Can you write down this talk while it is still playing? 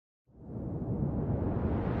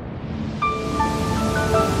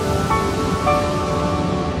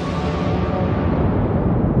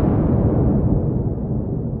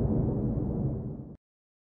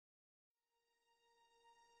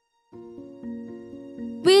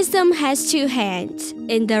Wisdom has two hands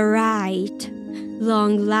in the right,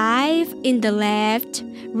 long life in the left,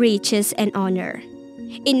 riches and honor.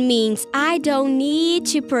 It means I don't need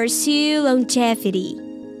to pursue longevity.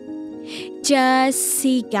 Just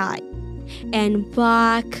seek God and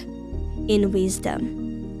walk in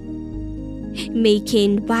wisdom,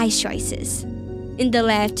 making wise choices. In the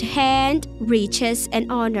left hand, riches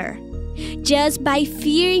and honor. Just by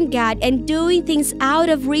fearing God and doing things out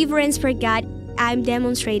of reverence for God, I'm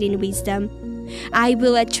demonstrating wisdom. I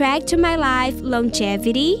will attract to my life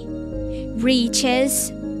longevity, riches,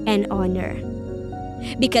 and honor.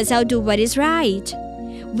 Because I'll do what is right.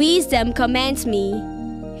 Wisdom commands me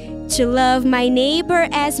to love my neighbor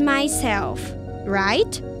as myself,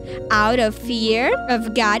 right? Out of fear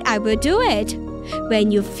of God, I will do it.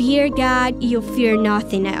 When you fear God, you fear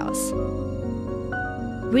nothing else.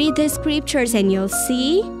 Read the scriptures and you'll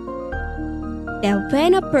see that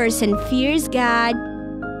when a person fears God,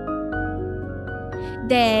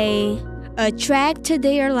 they attract to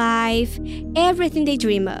their life everything they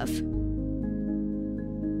dream of.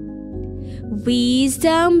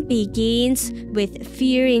 Wisdom begins with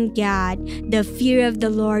fearing God. The fear of the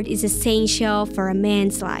Lord is essential for a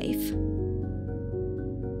man's life.